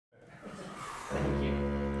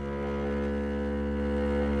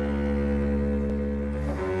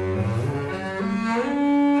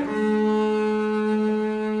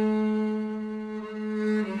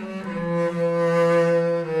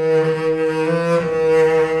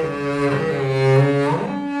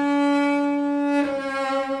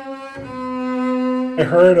I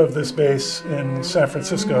heard of this bass in San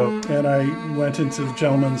Francisco, and I went into the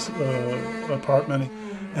gentleman's apartment,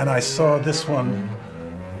 and I saw this one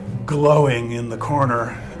glowing in the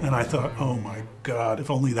corner, and I thought, oh my God, if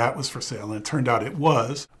only that was for sale. And it turned out it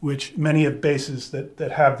was, which many of basses that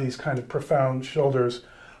have these kind of profound shoulders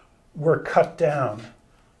were cut down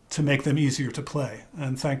to make them easier to play.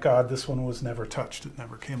 And thank God this one was never touched. It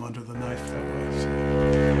never came under the knife that way.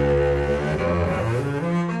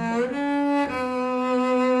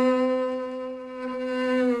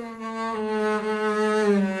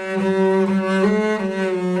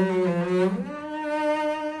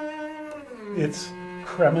 It's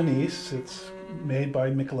Cremonese. It's made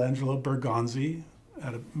by Michelangelo Bergonzi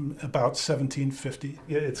at about 1750.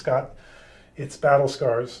 It's got its battle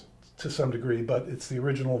scars to some degree, but it's the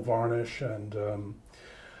original varnish, and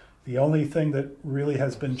the only thing that really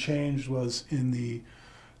has been changed was in the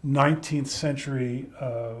 19th century,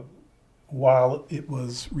 while it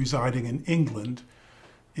was residing in England,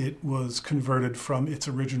 it was converted from its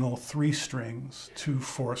original 3 strings to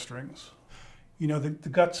 4 strings. You know, the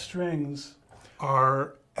gut strings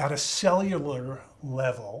are at a cellular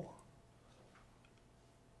level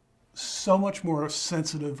so much more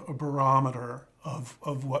sensitive a barometer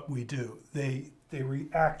of what we do. They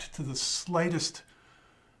react to the slightest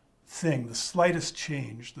thing, the slightest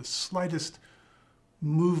change, the slightest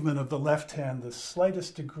movement of the left hand, the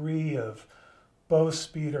slightest degree of bow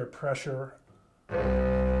speed or pressure. I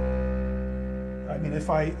mean, if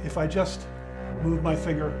I just move my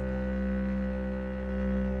finger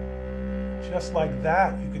just like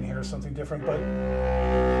that, you can hear something different, but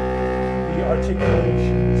the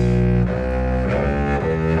articulations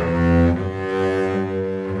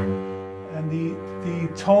and the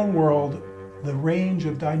tone world, the range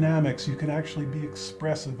of dynamics, you can actually be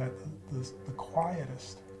expressive at the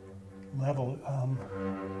quietest level.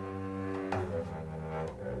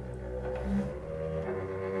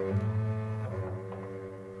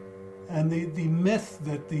 And the myth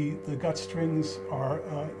that the gut strings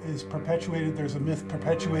is perpetuated, there's a myth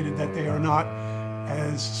perpetuated that they are not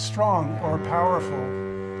as strong or powerful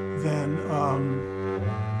than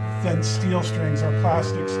steel strings or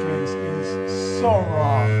plastic strings is so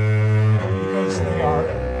wrong, because they are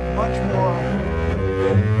much more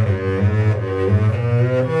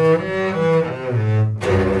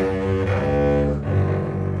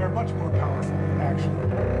powerful, actually.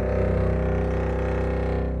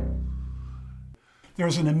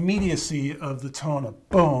 There's an immediacy of the tone, a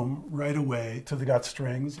boom right away to the gut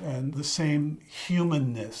strings, and the same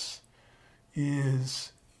humanness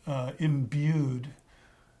is imbued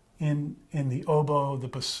in the oboe, the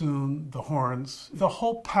bassoon, the horns. The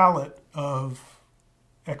whole palette of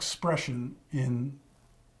expression in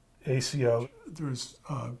ACO, there's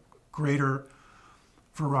a greater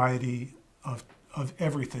variety of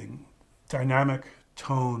everything: dynamic,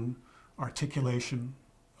 tone, articulation,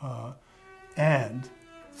 and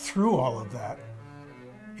through all of that,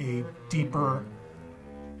 a deeper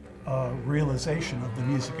realization of the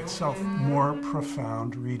music itself, more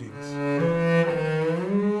profound readings.